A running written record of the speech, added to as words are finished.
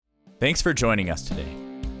Thanks for joining us today.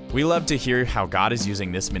 We love to hear how God is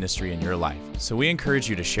using this ministry in your life, so we encourage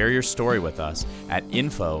you to share your story with us at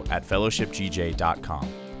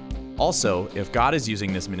info@fellowshipgj.com. Also, if God is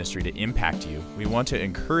using this ministry to impact you, we want to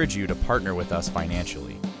encourage you to partner with us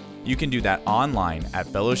financially. You can do that online at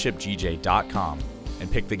fellowshipgj.com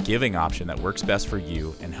and pick the giving option that works best for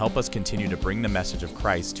you and help us continue to bring the message of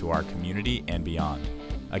Christ to our community and beyond.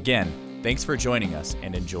 Again, thanks for joining us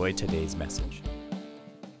and enjoy today's message.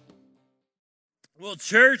 Well,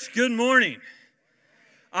 church, good morning.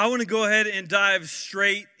 I want to go ahead and dive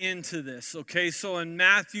straight into this, okay? So in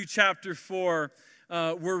Matthew chapter 4,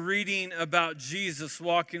 we're reading about Jesus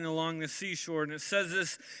walking along the seashore, and it says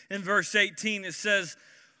this in verse 18. It says,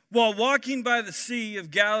 "While walking by the Sea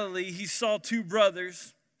of Galilee, he saw two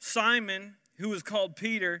brothers, Simon, who was called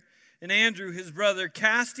Peter, and Andrew, his brother,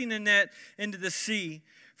 casting a net into the sea,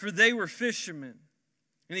 for they were fishermen.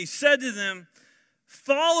 And he said to them,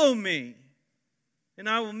 'Follow me, and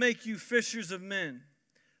I will make you fishers of men.'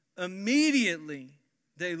 Immediately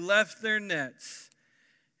they left their nets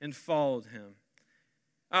and followed him."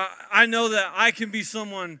 I know that I can be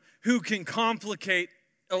someone who can complicate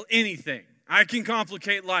anything. I can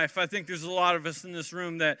complicate life. I think there's a lot of us in this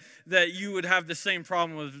room that you would have the same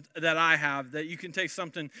problem with that I have, that you can take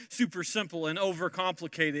something super simple and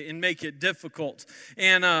overcomplicate it and make it difficult.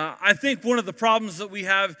 And I think one of the problems that we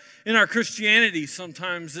have in our Christianity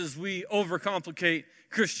sometimes is we overcomplicate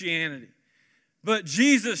Christianity. But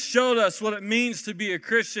Jesus showed us what it means to be a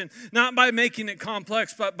Christian, not by making it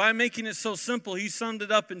complex, but by making it so simple. He summed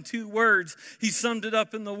it up in two words. He summed it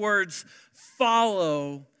up in the words,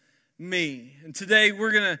 "Follow me." And today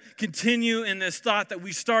we're going to continue in this thought that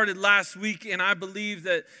we started last week, and I believe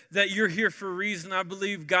that you're here for a reason. I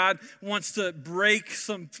believe God wants to break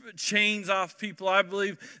some chains off people. I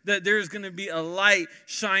believe that there's going to be a light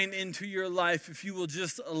shine into your life if you will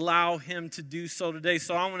just allow him to do so today.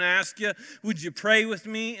 So I want to ask you, would you pray with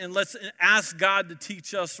me, and let's ask God to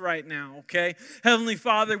teach us right now, okay? Heavenly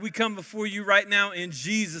Father, we come before you right now in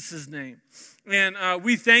Jesus' name. And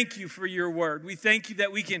we thank you for your word. We thank you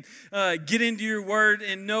that we can get into your word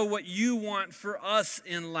and know what you want for us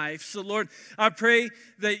in life. So, Lord, I pray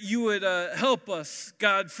that you would help us,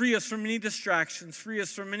 God, free us from any distractions, free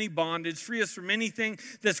us from any bondage, free us from anything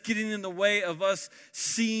that's getting in the way of us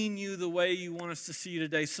seeing you the way you want us to see you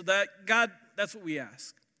today. So that, God, that's what we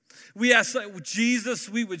ask. We ask that, Jesus,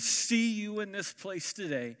 we would see you in this place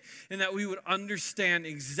today and that we would understand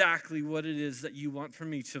exactly what it is that you want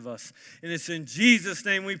from each of us. And it's in Jesus'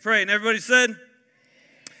 name we pray. And everybody said,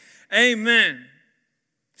 Amen.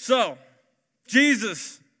 So,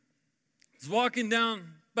 Jesus is walking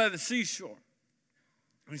down by the seashore.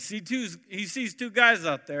 He sees two guys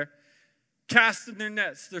out there casting their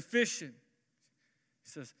nets. They're fishing. He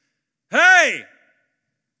says, "Hey,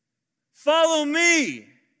 follow me,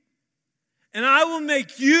 and I will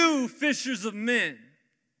make you fishers of men."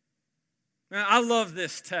 Man, I love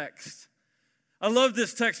this text. I love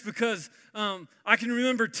this text because I can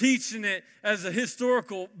remember teaching it as a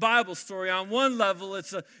historical Bible story. On one level,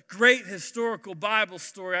 it's a great historical Bible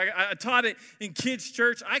story. I taught it in kids'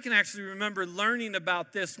 church. I can actually remember learning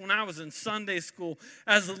about this when I was in Sunday school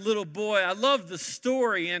as a little boy. I love the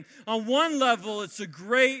story. And on one level, it's a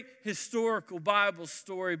great historical Bible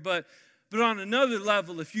story, but on another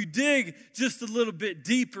level, if you dig just a little bit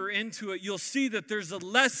deeper into it, you'll see that there's a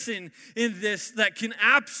lesson in this that can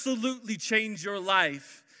absolutely change your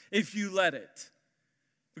life if you let it.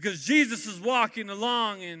 Because Jesus is walking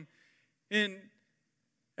along, and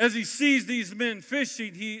as he sees these men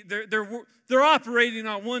fishing, they're operating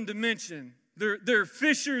on one dimension. They're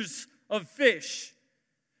fishers of fish.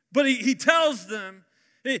 But he tells them,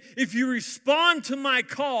 if you respond to my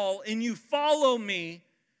call and you follow me,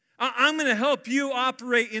 I'm going to help you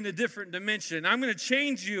operate in a different dimension. I'm going to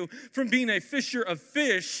change you from being a fisher of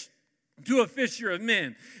fish to a fisher of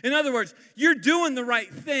men. In other words, you're doing the right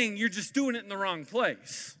thing, you're just doing it in the wrong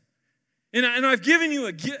place. And I've given you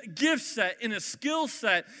a gift set and a skill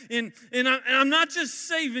set, and I'm not just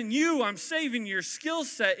saving you, I'm saving your skill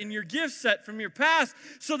set and your gift set from your past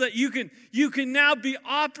so that you can now be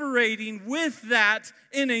operating with that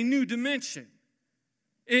in a new dimension.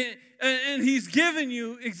 And he's given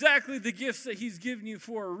you exactly the gifts that he's given you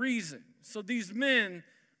for a reason. So these men,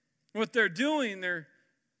 what they're doing the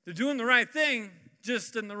right thing,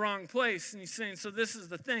 just in the wrong place. And he's saying, so this is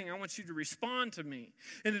the thing. I want you to respond to me.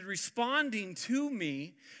 And in responding to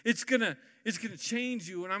me, it's going to change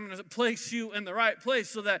you, and I'm going to place you in the right place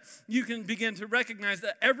so that you can begin to recognize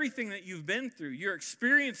that everything that you've been through, your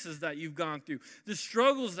experiences that you've gone through, the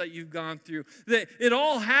struggles that you've gone through, that it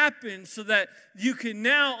all happened so that you can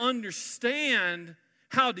now understand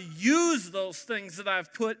how to use those things that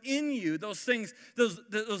I've put in you, those things, those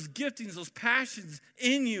giftings, those passions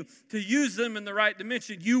in you, to use them in the right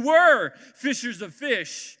dimension. You were fishers of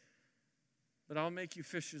fish, but I'll make you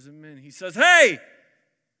fishers of men. He says, hey,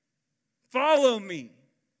 follow me,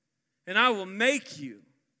 and I will make you.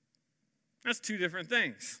 That's two different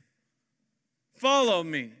things. Follow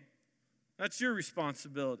me. That's your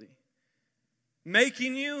responsibility.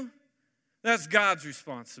 Making you, that's God's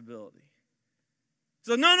responsibility.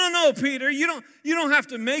 So no, Peter, you don't have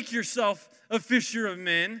to make yourself a fisher of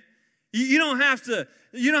men. You don't have to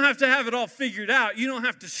have it all figured out. You don't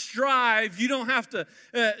have to strive. You don't have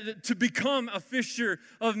to become a fisher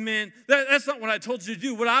of men. That's not what I told you to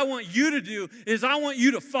do. What I want you to do is I want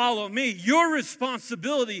you to follow me. Your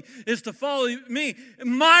responsibility is to follow me.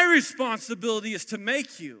 My responsibility is to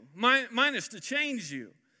make you. Mine is to change you.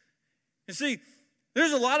 And see,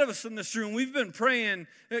 there's a lot of us in this room, we've been praying,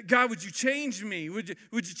 God, would you change me? Would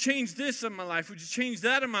you change this in my life? Would you change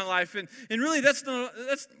that in my life? And really, that's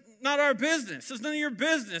not our business. It's none of your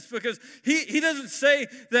business, because he doesn't say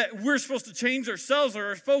that we're supposed to change ourselves or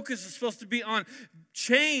our focus is supposed to be on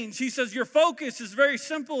change. He says your focus is very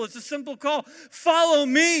simple. It's a simple call. Follow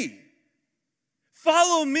me.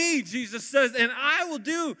 Follow me, Jesus says, and I will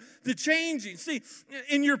do the changing. See,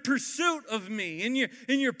 in your pursuit of me,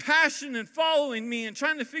 in your passion and following me and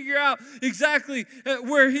trying to figure out exactly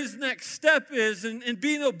where his next step is and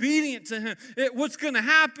being obedient to him, what's going to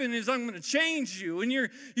happen is I'm going to change you, and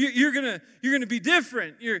you're going to be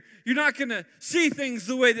different. You're not going to see things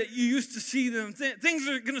the way that you used to see them. Things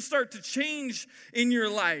are going to start to change in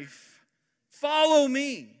your life. Follow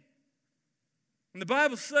me. And the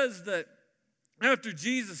Bible says that after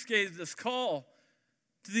Jesus gave this call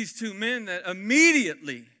to these two men, that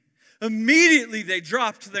immediately they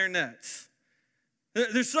dropped their nets.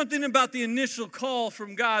 There's something about the initial call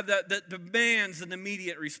from God that demands an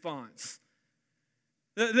immediate response.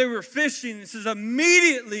 They were fishing, and it says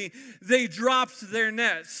immediately they dropped their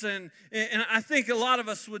nets. And I think a lot of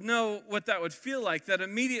us would know what that would feel like, that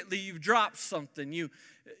immediately you've dropped something. You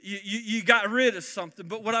got rid of something.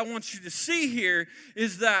 But what I want you to see here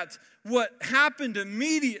is that what happened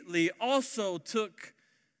immediately also took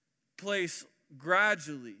place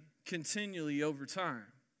gradually, continually over time.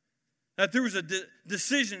 That there was a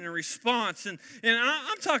decision and response. And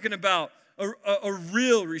I'm talking about a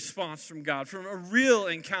real response from God, from a real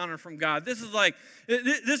encounter from God. This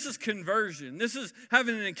is conversion. This is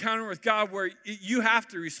having an encounter with God where you have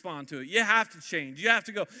to respond to it. You have to change. You have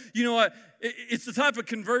to go, you know what? It's the type of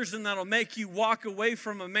conversion that'll make you walk away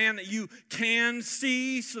from a man that you can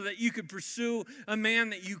see so that you could pursue a man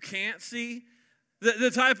that you can't see.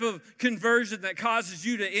 The type of conversion that causes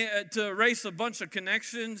you to erase a bunch of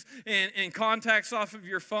connections and contacts off of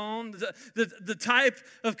your phone. The type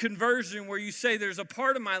of conversion where you say, there's a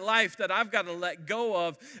part of my life that I've got to let go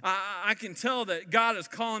of. I can tell that God is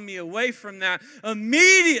calling me away from that.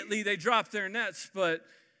 Immediately they dropped their nets, but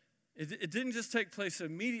it didn't just take place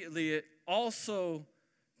immediately. It also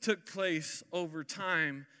took place over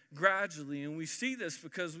time, gradually. And we see this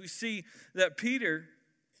because we see that Peter,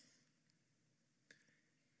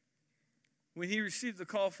 when he received the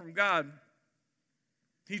call from God,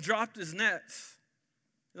 he dropped his nets.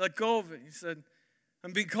 He let go of it. He said,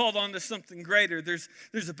 I'm being called on to something greater. There's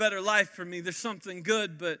a better life for me. There's something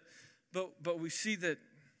good. But we see that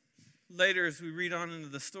later as we read on into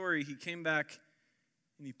the story, he came back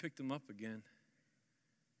and he picked them up again.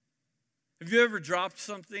 Have you ever dropped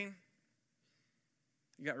something?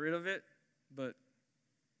 You got rid of it, but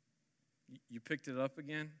you picked it up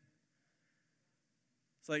again?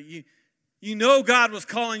 It's like you know God was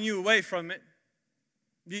calling you away from it.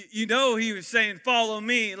 You know he was saying, follow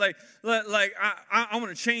me. Like I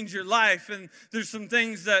want to change your life. And there's some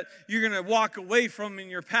things that you're going to walk away from in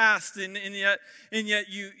your past. And yet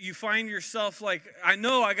you find yourself like, I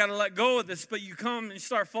know I got to let go of this. But you come and you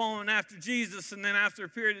start following after Jesus. And then after a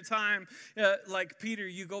period of time, like Peter,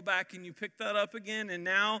 you go back and you pick that up again. And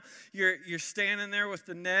now you're standing there with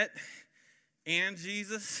the net and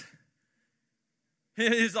Jesus.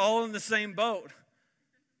 It is all in the same boat.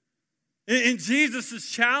 And Jesus is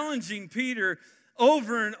challenging Peter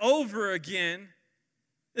over and over again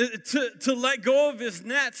to let go of his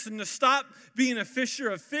nets and to stop being a fisher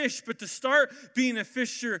of fish, but to start being a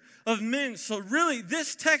fisher of men. So really,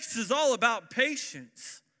 this text is all about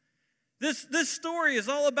patience. This story is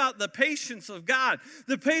all about the patience of God.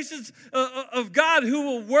 The patience of God who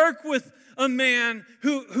will work with a man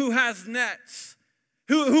who has nets.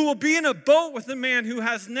 who will be in a boat with a man who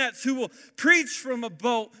has nets, who will preach from a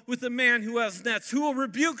boat with a man who has nets, who will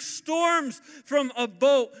rebuke storms from a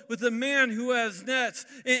boat with a man who has nets.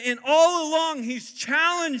 And all along, he's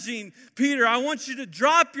challenging Peter. I want you to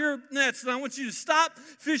drop your nets, and I want you to stop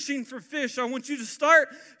fishing for fish. I want you to start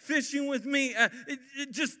fishing with me.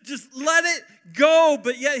 Just let it go.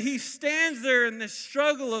 But yet he stands there in this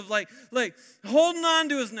struggle of like holding on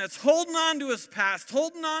to his nets, holding on to his past,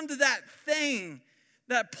 holding on to that thing,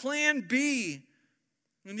 that plan B,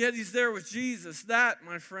 and yet he's there with Jesus. That,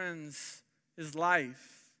 my friends, is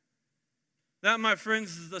life. That, my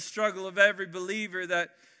friends, is the struggle of every believer, that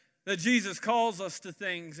Jesus calls us to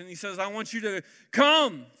things, and he says, I want you to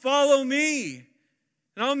come, follow me,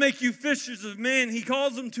 and I'll make you fishers of men. He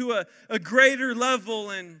calls them to a greater level,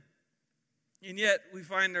 and yet we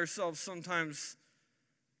find ourselves sometimes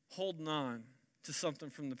holding on to something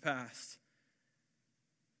from the past.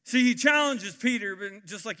 See, he challenges Peter, but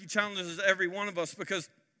just like he challenges every one of us, because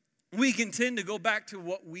we can tend to go back to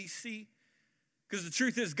what we see. Because the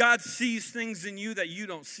truth is, God sees things in you that you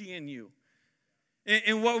don't see in you.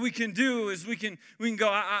 And what we can do is we can go,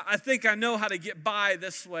 I think I know how to get by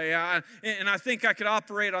this way, and I think I could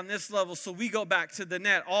operate on this level, so we go back to the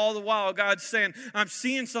net. All the while, God's saying, I'm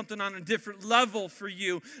seeing something on a different level for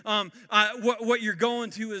you. What you're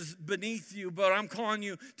going to is beneath you, but I'm calling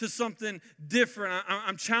you to something different.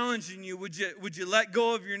 I'm challenging you. Would you let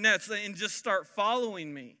go of your nets and just start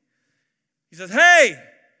following me? He says, hey,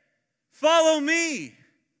 follow me,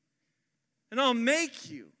 and I'll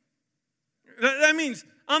make you. That means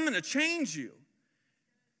I'm going to change you.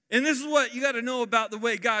 And this is what you got to know about the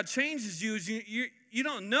way God changes you, is you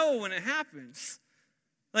don't know when it happens.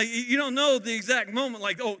 Like, you don't know the exact moment,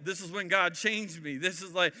 like, oh, this is when God changed me. This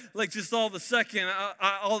is like just all of a second,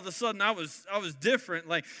 all of a sudden I was different.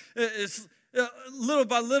 Like, it's little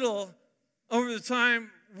by little over the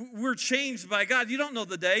time, we're changed by God. You don't know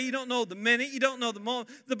the day. You don't know the minute. You don't know the moment.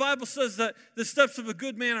 The Bible says that the steps of a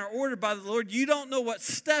good man are ordered by the Lord. You don't know what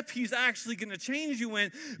step he's actually going to change you in.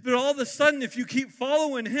 But all of a sudden, if you keep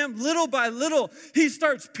following him, little by little, he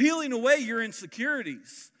starts peeling away your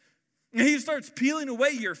insecurities. And he starts peeling away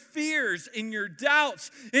your fears and your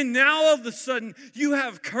doubts. And now all of a sudden, you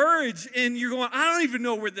have courage and you're going, I don't even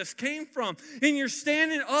know where this came from. And you're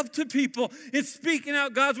standing up to people and speaking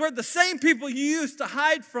out God's word. The same people you used to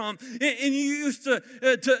hide from and you used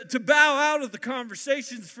to bow out of the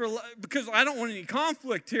conversations because I don't want any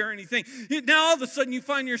conflict here or anything. Now all of a sudden, you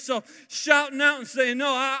find yourself shouting out and saying, no,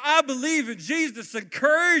 I believe in Jesus. And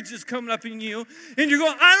courage is coming up in you. And you're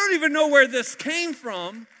going, I don't even know where this came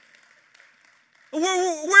from.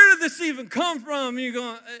 Where did this even come from? And you're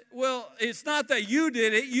going, well, it's not that you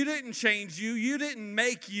did it. You didn't change you. You didn't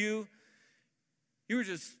make you. You were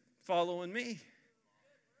just following me.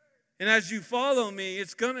 And as you follow me,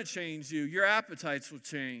 it's going to change you. Your appetites will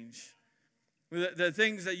change. The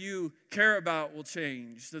things that you care about will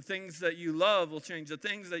change. The things that you love will change. The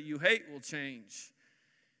things that you hate will change.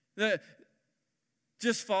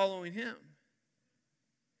 Just following him.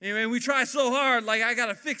 Anyway, we try so hard, like, I got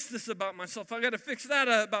to fix this about myself. I got to fix that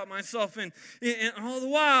about myself. And all the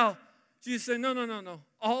while, Jesus said, no.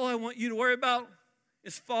 All I want you to worry about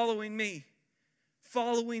is following me.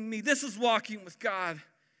 Following me. This is walking with God.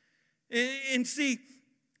 And see,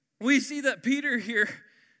 we see that Peter here,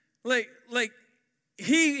 like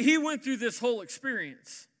he went through this whole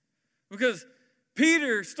experience. Because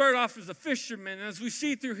Peter started off as a fisherman. And as we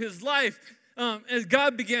see through his life, as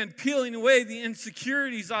God began peeling away the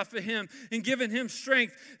insecurities off of him and giving him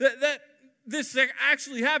strength, that this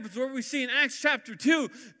actually happens. Where we see in Acts chapter 2,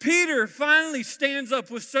 Peter finally stands up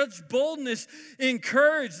with such boldness and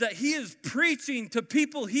courage that he is preaching to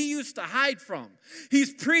people he used to hide from.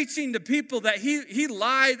 He's preaching to people that he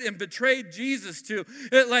lied and betrayed Jesus to.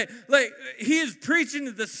 Like he is preaching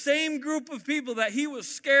to the same group of people that he was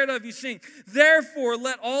scared of. He's saying, therefore,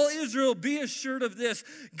 let all Israel be assured of this.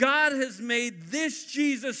 God has made this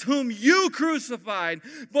Jesus whom you crucified,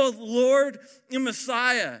 both Lord and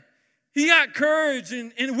Messiah. He got courage,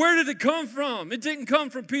 and where did it come from? It didn't come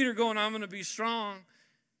from Peter going, I'm going to be strong.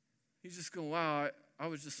 He's just going, wow, I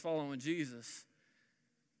was just following Jesus.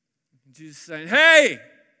 And Jesus saying, hey,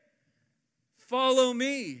 follow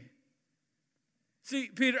me. See,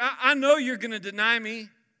 Peter, I know you're going to deny me.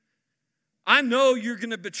 I know you're going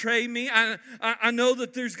to betray me. I know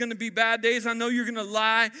that there's going to be bad days. I know you're going to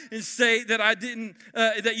lie and say that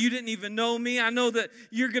that you didn't even know me. I know that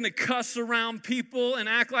you're going to cuss around people and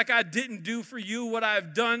act like I didn't do for you what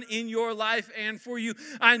I've done in your life and for you.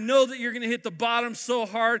 I know that you're going to hit the bottom so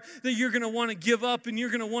hard that you're going to want to give up and you're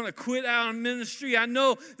going to want to quit out on ministry. I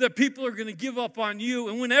know that people are going to give up on you.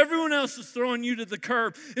 And when everyone else is throwing you to the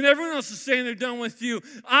curb and everyone else is saying they're done with you,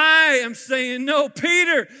 I am saying, no,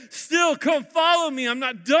 Peter, still come follow me. I'm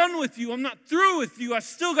not done with you. I'm not through with you. I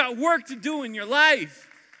still got work to do in your life.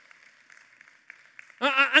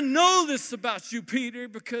 I know this about you, Peter,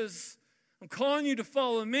 because I'm calling you to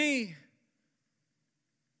follow me.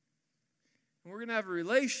 And we're going to have a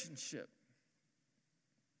relationship.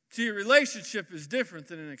 See, a relationship is different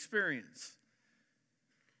than an experience.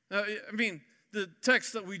 Now, the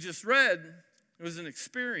text that we just read was an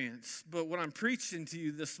experience, but what I'm preaching to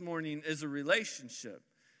you this morning is a relationship.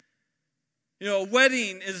 A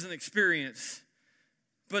wedding is an experience,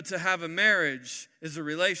 but to have a marriage is a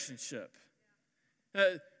relationship.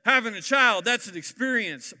 Having a child, that's an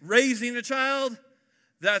experience. Raising a child,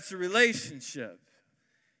 that's a relationship.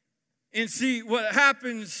 And see, what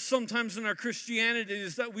happens sometimes in our Christianity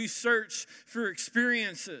is that we search for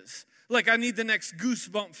experiences. Like, I need the next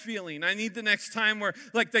goosebump feeling. I need the next time where,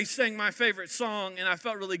 like, they sang my favorite song, and I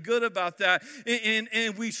felt really good about that.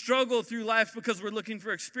 And we struggle through life because we're looking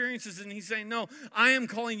for experiences. And he's saying, no, I am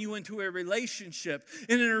calling you into a relationship.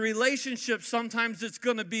 And in a relationship, sometimes it's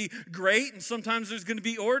going to be great, and sometimes there's going to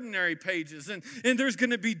be ordinary pages. And there's going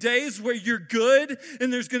to be days where you're good,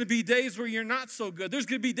 and there's going to be days where you're not so good. There's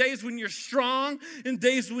going to be days when you're strong and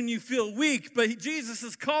days when you feel weak. But Jesus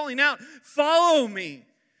is calling out, follow me.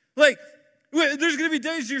 Like, there's going to be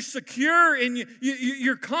days you're secure and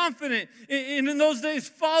you're confident. And in those days,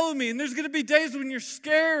 follow me. And there's going to be days when you're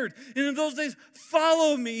scared. And in those days,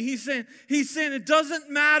 follow me. He's saying it doesn't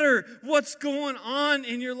matter what's going on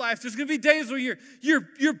in your life. There's going to be days where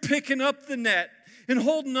you're picking up the net and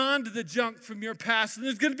holding on to the junk from your past. And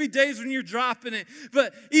there's going to be days when you're dropping it.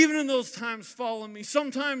 But even in those times, follow me.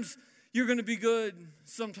 Sometimes you're going to be good.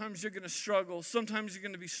 Sometimes you're going to struggle. Sometimes you're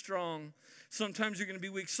going to be strong. Sometimes you're going to be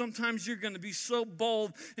weak. Sometimes you're going to be so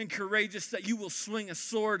bold and courageous that you will swing a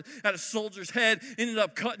sword at a soldier's head, ended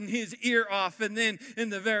up cutting his ear off. And then in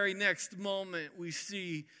the very next moment, we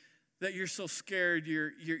see that you're so scared,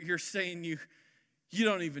 you're saying you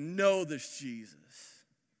don't even know this Jesus.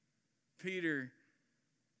 Peter,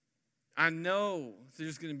 I know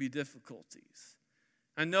there's going to be difficulties.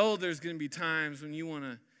 I know there's going to be times when you want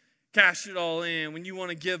to cash it all in, when you want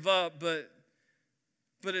to give up, but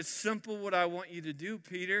it's simple what I want you to do,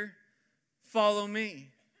 Peter. Follow me.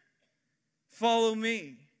 Follow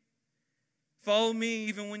me. Follow me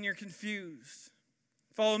even when you're confused.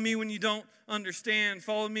 Follow me when you don't understand.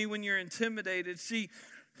 Follow me when you're intimidated. See,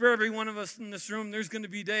 for every one of us in this room, there's going to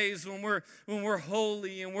be days when we're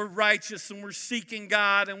holy and we're righteous and we're seeking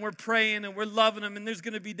God and we're praying and we're loving Him. And there's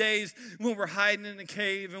going to be days when we're hiding in a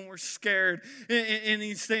cave and we're scared. And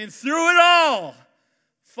He's saying, through it all,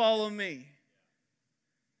 follow me.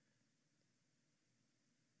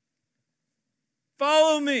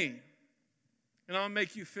 Follow me, and I'll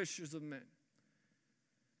make you fishers of men.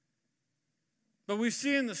 But we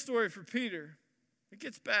see in the story for Peter, it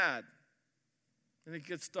gets bad, and it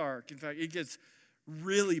gets dark. In fact, it gets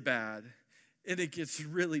really bad, and it gets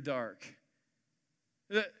really dark.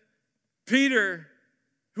 Peter,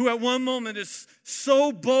 who at one moment is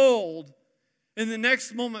so bold, in the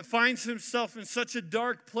next moment finds himself in such a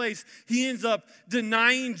dark place, he ends up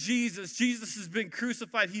denying Jesus. Jesus has been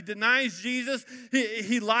crucified. He denies Jesus.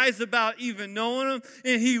 He lies about even knowing Him,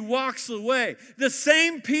 and he walks away. The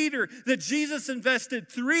same Peter that Jesus invested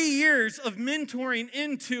 3 years of mentoring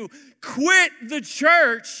into quit the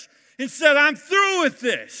church and said, I'm through with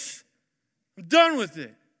this. I'm done with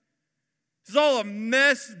it. It's all a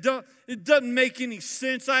mess. It doesn't make any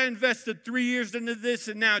sense. I invested 3 years into this,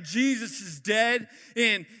 and now Jesus is dead,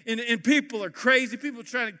 and people are crazy. People are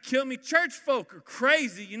trying to kill me. Church folk are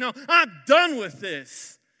crazy. I'm done with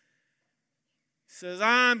this. He says,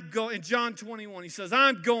 in John 21, he says,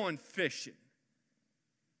 I'm going fishing.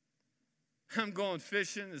 I'm going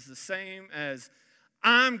fishing is the same as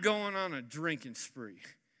I'm going on a drinking spree.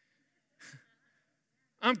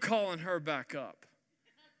 I'm calling her back up.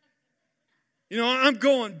 I'm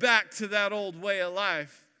going back to that old way of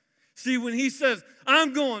life. See, when he says,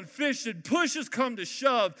 I'm going fishing, push has come to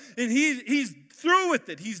shove, and he's through with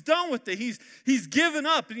it. He's done with it. He's given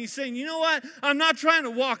up, and he's saying, you know what? I'm not trying to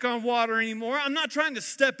walk on water anymore. I'm not trying to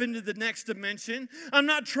step into the next dimension. I'm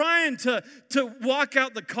not trying to walk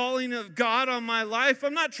out the calling of God on my life.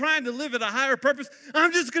 I'm not trying to live at a higher purpose.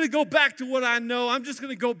 I'm just going to go back to what I know. I'm just going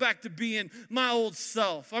to go back to being my old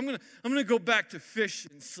self. I'm going to go back to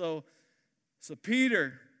fishing. So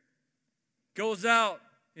Peter goes out,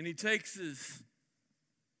 and he takes his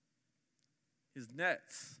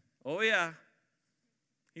nets. Oh, yeah.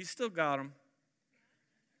 He's still got them.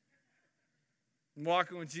 I'm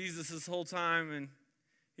walking with Jesus this whole time, and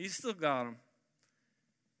he's still got them.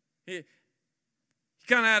 He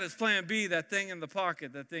kind of had his plan B, that thing in the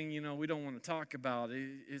pocket, that thing, we don't want to talk about.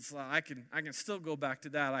 It's like I can still go back to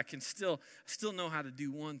that. I still know how to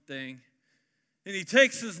do one thing. And he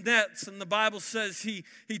takes his nets, and the Bible says he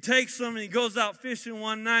takes them, and he goes out fishing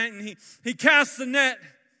one night, and he casts the net.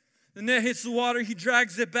 The net hits the water. He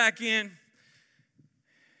drags it back in,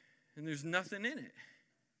 and there's nothing in it.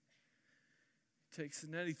 He takes the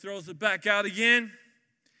net. He throws it back out again,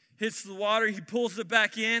 hits the water. He pulls it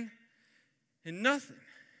back in, and nothing.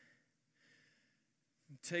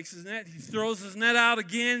 He takes his net. He throws his net out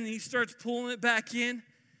again, and he starts pulling it back in.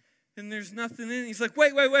 And there's nothing in it. He's like,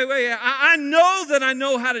 wait. I know that I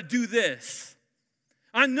know how to do this.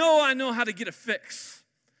 I know how to get a fix.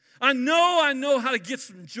 I know how to get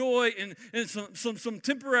some joy and some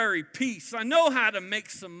temporary peace. I know how to make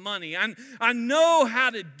some money. I know how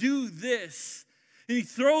to do this. And he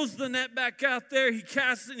throws the net back out there. He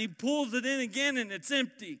casts it and he pulls it in again, and it's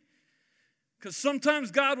empty. Because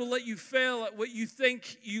sometimes God will let you fail at what you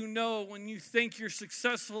think you know when you think you're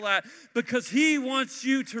successful at, because he wants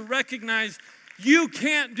you to recognize you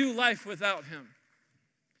can't do life without him.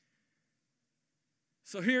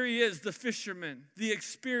 So here he is, the fisherman, the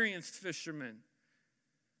experienced fisherman.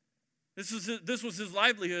 This was his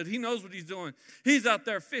livelihood. He knows what he's doing. He's out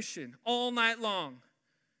there fishing all night long,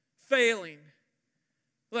 failing.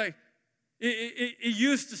 Like, it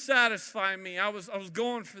used to satisfy me. I was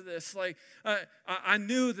going for this. Like, I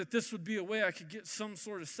knew that this would be a way I could get some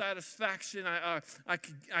sort of satisfaction. I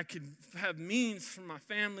could have means for my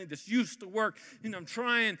family. This used to work, and I'm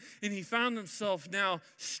trying. And he found himself now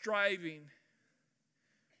striving.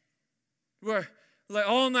 Where, like,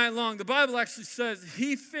 all night long, the Bible actually says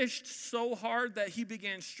he fished so hard that he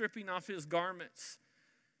began stripping off his garments.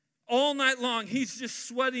 All night long, he's just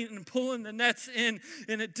sweating and pulling the nets in,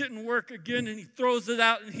 and it didn't work again, and he throws it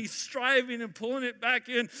out, and he's striving and pulling it back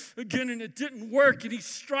in again, and it didn't work, and he's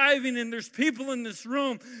striving, and there's people in this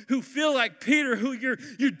room who feel like Peter, who you're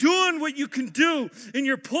doing what you can do, and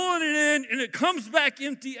you're pulling it in, and it comes back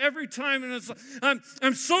empty every time, and it's like,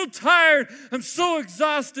 I'm so tired, I'm so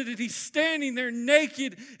exhausted, and he's standing there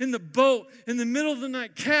naked in the boat in the middle of the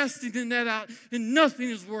night, casting the net out, and nothing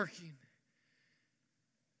is working.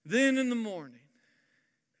 Then in the morning,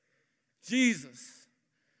 Jesus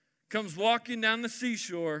comes walking down the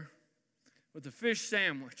seashore with a fish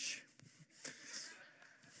sandwich.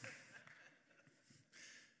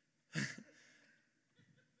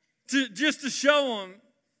 Just to show him,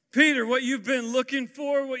 Peter, what you've been looking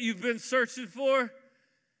for, what you've been searching for,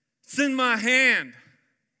 it's in my hand.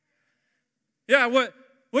 Yeah, what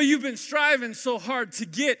you've been striving so hard to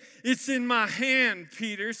get, it's in my hand,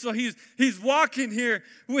 Peter. So he's walking here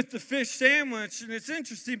with the fish sandwich, and it's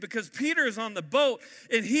interesting because Peter is on the boat,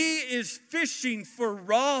 and he is fishing for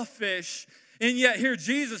raw fish, and yet here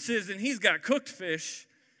Jesus is, and he's got cooked fish.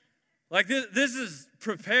 Like this is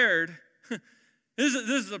prepared. This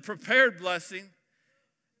is a prepared blessing.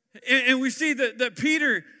 And we see that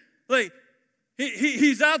Peter, like,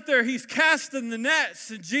 he's out there, he's casting the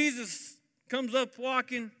nets, and Jesus comes up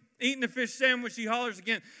walking, eating a fish sandwich. He hollers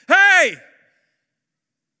again, hey,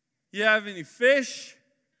 you have any fish?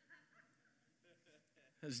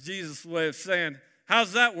 That's Jesus' way of saying,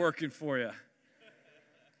 how's that working for you?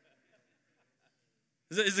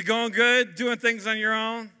 Is it going good? Doing things on your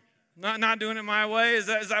own? Not doing it my way? Is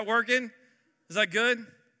that working? Is that good?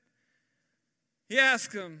 He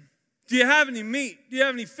asked him, do you have any meat? Do you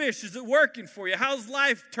have any fish? Is it working for you? How's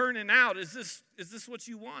life turning out? Is this what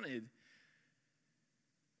you wanted?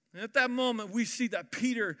 And at that moment, we see that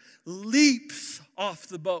Peter leaps off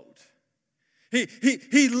the boat.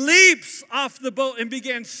 He leaps off the boat and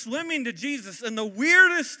began swimming to Jesus. And the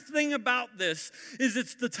weirdest thing about this is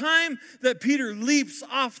it's the time that Peter leaps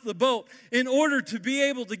off the boat in order to be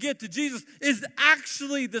able to get to Jesus is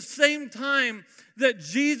actually the same time that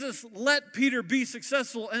Jesus let Peter be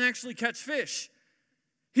successful and actually catch fish.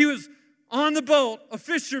 He was on the boat, a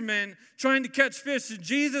fisherman trying to catch fish. And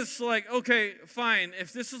Jesus like, okay, fine.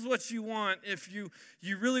 If this is what you want, if you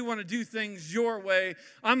really want to do things your way,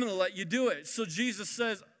 I'm going to let you do it. So Jesus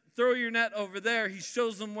says, throw your net over there. He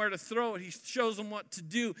shows them where to throw it. He shows them what to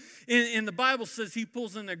do. And the Bible says he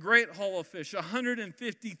pulls in a great haul of fish.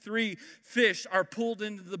 153 fish are pulled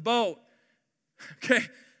into the boat. Okay?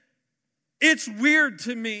 It's weird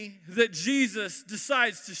to me that Jesus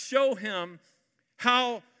decides to show him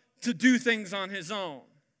how to do things on his own.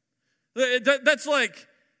 It's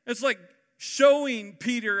like showing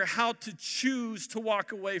Peter how to choose to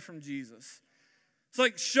walk away from Jesus. It's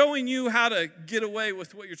like showing you how to get away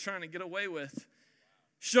with what you're trying to get away with.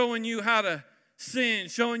 Showing you how to sin.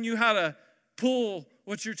 Showing you how to pull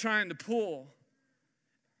what you're trying to pull.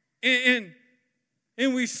 And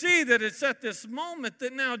we see that it's at this moment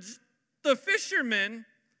that now the fisherman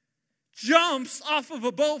jumps off of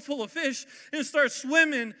a boat full of fish and starts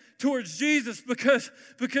swimming towards Jesus because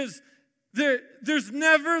there's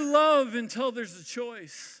never love until there's a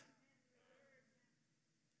choice.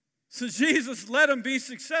 So Jesus let him be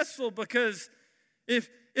successful, because if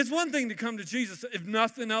it's one thing to come to Jesus, if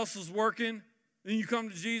nothing else is working, then you come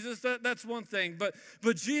to Jesus, that's one thing. But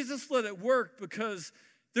Jesus let it work because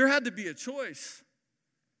there had to be a choice.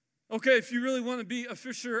 Okay, if you really want to be a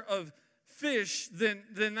fisher of fish, then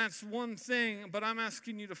that's one thing, but I'm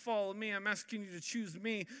asking you to follow me. I'm asking you to choose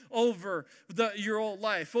me over your old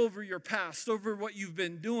life, over your past, over what you've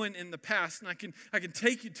been doing in the past. And I can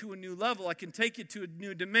take you to a new level. I can take you to a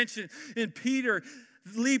new dimension. And Peter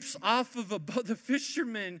leaps off of a boat. The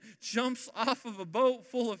fisherman jumps off of a boat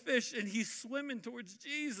full of fish, and he's swimming towards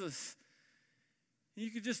Jesus. You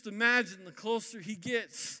can just imagine the closer he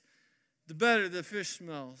gets, the better the fish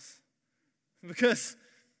smells. Because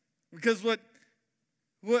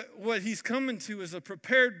what he's coming to is a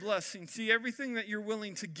prepared blessing. See, everything that you're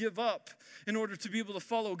willing to give up in order to be able to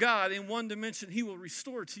follow God in one dimension, he will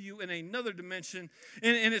restore to you in another dimension.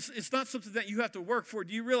 And it's not something that you have to work for.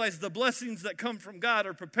 Do you realize the blessings that come from God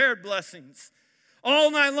are prepared blessings?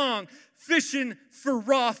 All night long, fishing for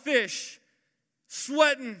raw fish,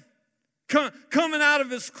 sweating, coming out of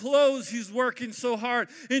his clothes, he's working so hard.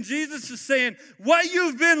 And Jesus is saying, what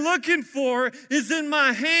you've been looking for is in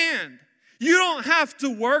my hand. You don't have to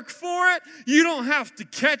work for it. You don't have to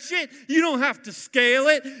catch it. You don't have to scale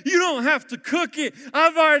it. You don't have to cook it.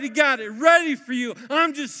 I've already got it ready for you.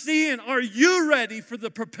 I'm just seeing, are you ready for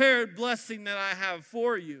the prepared blessing that I have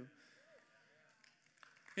for you?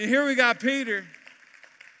 And here we got Peter.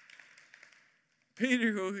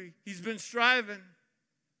 Peter, who he's been striving.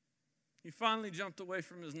 He finally jumped away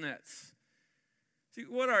from his nets. See,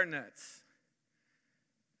 what are nets?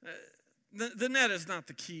 The net is not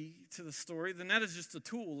the key to the story. The net is just a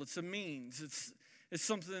tool. It's a means. It's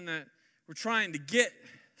something that we're trying to get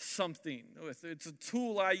something with. It's a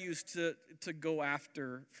tool I used to go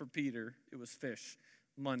after for Peter. It was fish,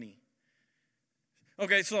 money.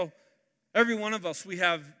 Okay, so every one of us, we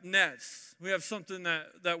have nets. We have something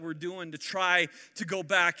that we're doing to try to go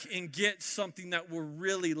back and get something that we're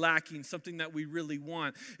really lacking, something that we really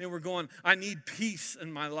want. And we're going, I need peace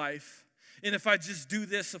in my life. And if I just do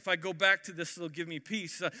this, if I go back to this, it'll give me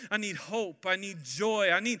peace. I need hope. I need joy.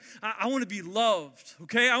 I want to be loved,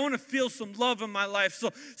 okay? I want to feel some love in my life.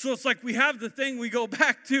 So it's like we have the thing we go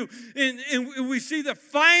back to, and we see that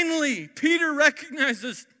finally Peter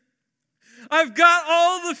recognizes, I've got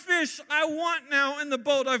all the fish I want now in the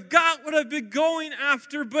boat. I've got what I've been going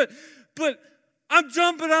after, but I'm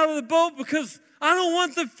jumping out of the boat because I don't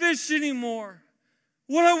want the fish anymore.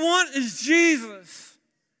 What I want is Jesus.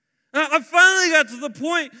 I finally got to the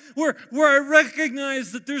point where I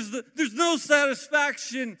recognize that there's no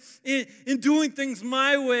satisfaction in doing things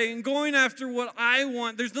my way and going after what I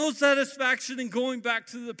want. There's no satisfaction in going back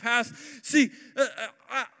to the past. See,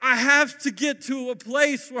 I have to get to a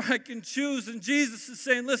place where I can choose. And Jesus is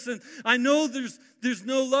saying, listen, I know there's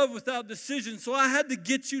no love without decision. So I had to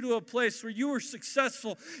get you to a place where you were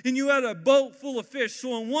successful and you had a boat full of fish.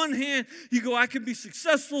 So on one hand, you go, I can be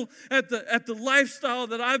successful at the lifestyle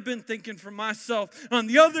that I've been thinking for myself. On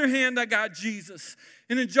the other hand, I got Jesus.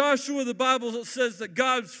 And in Joshua, the Bible says that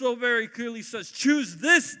God so very clearly says, choose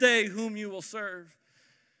this day whom you will serve.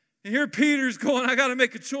 And here Peter's going, I got to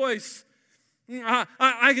make a choice.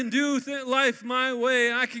 I can do life my way,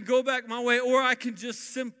 and I can go back my way, or I can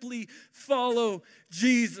just simply follow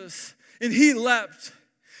Jesus. And he leapt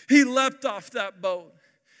off that boat.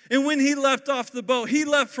 And when he left off the boat, he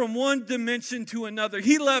left from one dimension to another.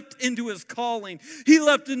 He leapt into his calling. He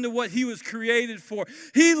leapt into what he was created for.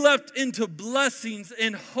 He leapt into blessings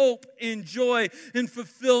and hope and joy and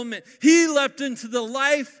fulfillment. He leapt into the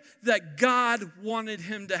life that God wanted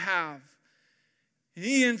him to have. And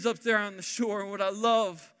he ends up there on the shore. And what I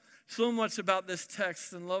love so much about this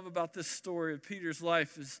text and love about this story of Peter's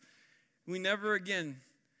life is we never again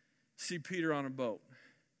see Peter on a boat.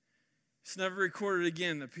 It's never recorded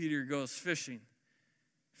again that Peter goes fishing.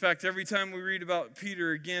 In fact, every time we read about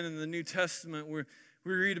Peter again in the New Testament, we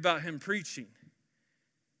read about him preaching.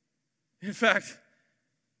 In fact,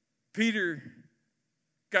 Peter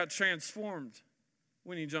got transformed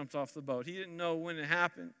when he jumped off the boat. He didn't know when it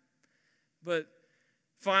happened, but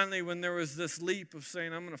finally, when there was this leap of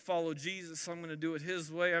saying, I'm going to follow Jesus, I'm going to do it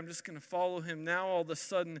his way, I'm just going to follow him, now all of a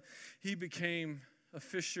sudden, he became a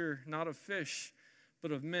fisher, not of fish,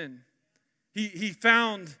 but of men. He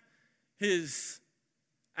found his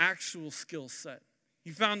actual skill set.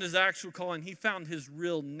 He found his actual calling. He found his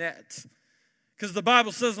real net. Because the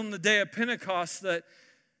Bible says on the day of Pentecost that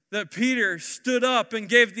Peter stood up and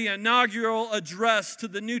gave the inaugural address to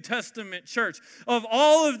the New Testament church. Of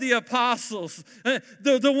all of the apostles,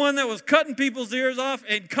 the one that was cutting people's ears off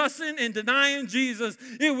and cussing and denying Jesus,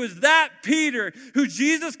 it was that Peter who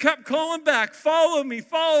Jesus kept calling back, follow me,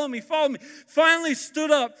 follow me, follow me, finally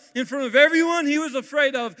stood up in front of everyone he was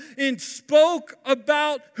afraid of and spoke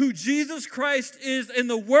about who Jesus Christ is, and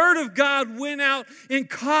the word of God went out and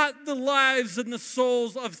caught the lives and the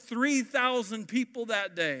souls of 3,000 people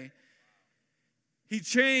that day. He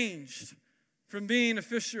changed from being a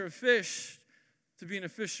fisher of fish to being a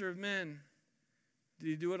fisher of men. Did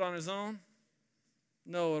he do it on his own?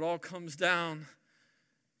 No, it all comes down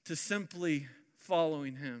to simply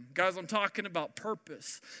following him. Guys, I'm talking about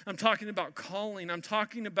purpose. I'm talking about calling. I'm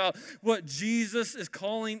talking about what Jesus is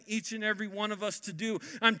calling each and every one of us to do.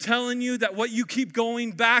 I'm telling you that what you keep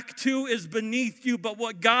going back to is beneath you, but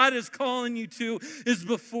what God is calling you to is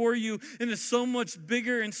before you, and is so much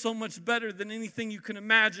bigger and so much better than anything you can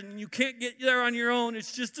imagine. And you can't get there on your own.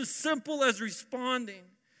 It's just as simple as responding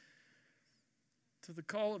to the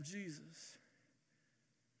call of Jesus.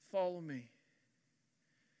 Follow me.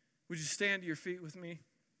 Would you stand to your feet with me?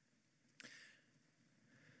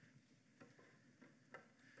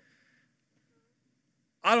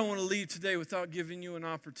 I don't want to leave today without giving you an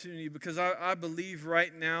opportunity, because I believe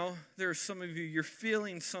right now there are some of you, you're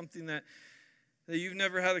feeling something that you've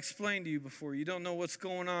never had explained to you before. You don't know what's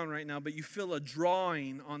going on right now, but you feel a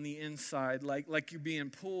drawing on the inside, like you're being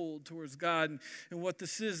pulled towards God. And what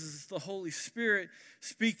this is the Holy Spirit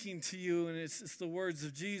speaking to you, and it's the words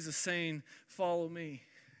of Jesus saying, follow me.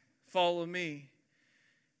 Follow me.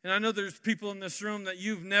 And I know there's people in this room that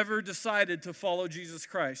you've never decided to follow Jesus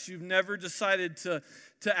Christ. You've never decided to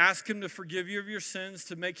ask him to forgive you of your sins,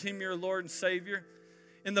 to make him your Lord and Savior.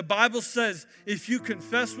 And the Bible says, if you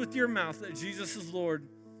confess with your mouth that Jesus is Lord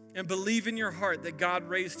and believe in your heart that God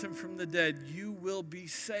raised him from the dead, you will be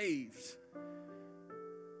saved.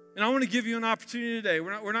 And I want to give you an opportunity today.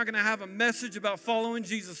 We're not going to have a message about following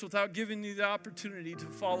Jesus without giving you the opportunity to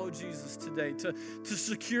follow Jesus today, to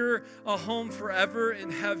secure a home forever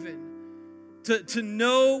in heaven, to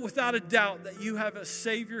know without a doubt that you have a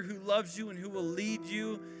Savior who loves you and who will lead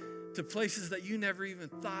you to places that you never even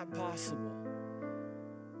thought possible.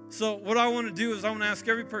 So what I want to do is I want to ask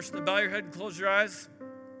every person to bow your head and close your eyes.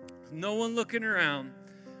 No one looking around.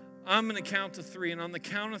 I'm going to count to 3, and on the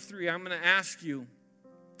count of 3, I'm going to ask you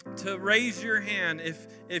to raise your hand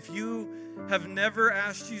if you have never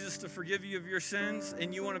asked Jesus to forgive you of your sins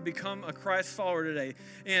and you want to become a Christ follower today.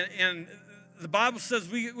 And the Bible says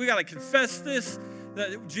we got to confess this,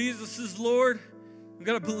 that Jesus is Lord. We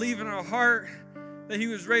got to believe in our heart that he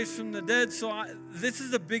was raised from the dead. So this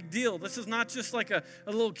is a big deal. This is not just like a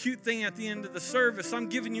little cute thing at the end of the service. I'm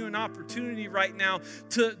giving you an opportunity right now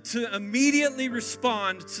to immediately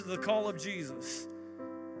respond to the call of Jesus.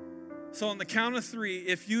 So on the count of 3,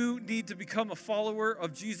 if you need to become a follower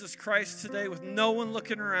of Jesus Christ today with no one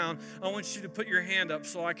looking around, I want you to put your hand up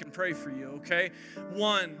so I can pray for you, okay?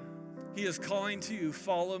 1, he is calling to you,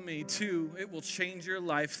 follow me. 2, it will change your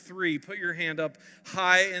life. 3, put your hand up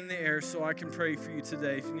high in the air so I can pray for you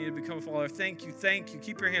today. If you need to become a follower, thank you.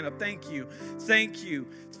 Keep your hand up. Thank you.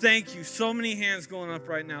 So many hands going up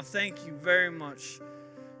right now. Thank you very much.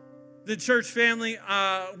 The church family,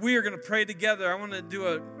 we are going to pray together. I want to do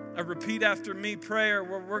a repeat after me prayer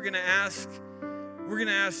where we're going to ask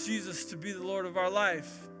Jesus to be the Lord of our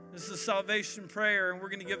life. This is a salvation prayer, and we're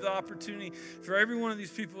going to give the opportunity for every one of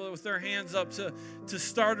these people with their hands up to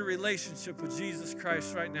start a relationship with Jesus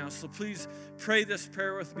Christ right now. So please pray this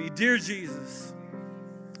prayer with me. Dear Jesus,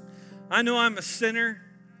 I know I'm a sinner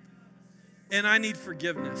and I need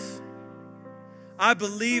forgiveness. I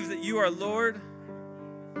believe that you are Lord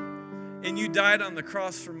and you died on the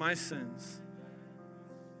cross for my sins.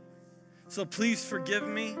 So please forgive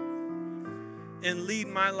me and lead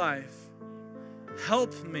my life.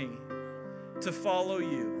 Help me to follow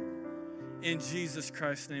you. In Jesus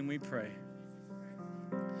Christ's name we pray.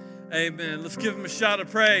 Amen. Let's give him a shout of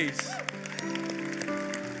praise.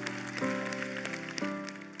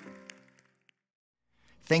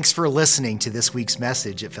 Thanks for listening to this week's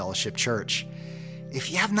message at Fellowship Church. If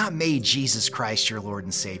you have not made Jesus Christ your Lord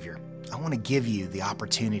and Savior, I want to give you the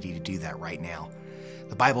opportunity to do that right now.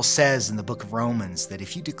 The Bible says in the book of Romans that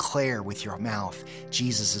if you declare with your mouth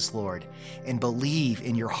Jesus is Lord and believe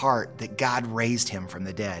in your heart that God raised him from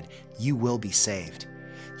the dead, you will be saved.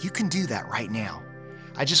 You can do that right now.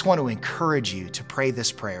 I just want to encourage you to pray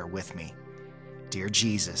this prayer with me. Dear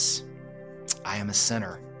Jesus, I am a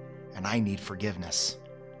sinner and I need forgiveness.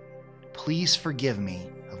 Please forgive me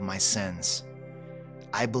of my sins.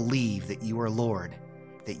 I believe that you are Lord,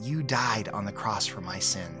 that you died on the cross for my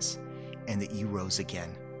sins, and that you rose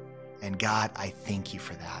again. And God, I thank you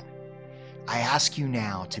for that. I ask you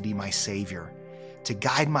now to be my Savior, to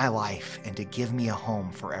guide my life, and to give me a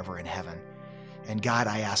home forever in heaven. And God,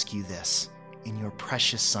 I ask you this, in your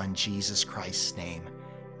precious Son, Jesus Christ's name,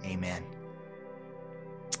 amen.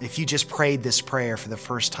 If you just prayed this prayer for the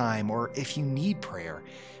first time, or if you need prayer,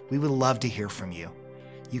 we would love to hear from you.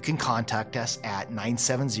 You can contact us at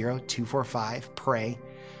 970-245-PRAY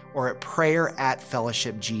or at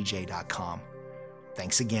prayer@fellowshipgj.com.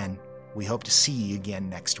 Thanks again. We hope to see you again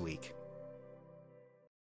next week.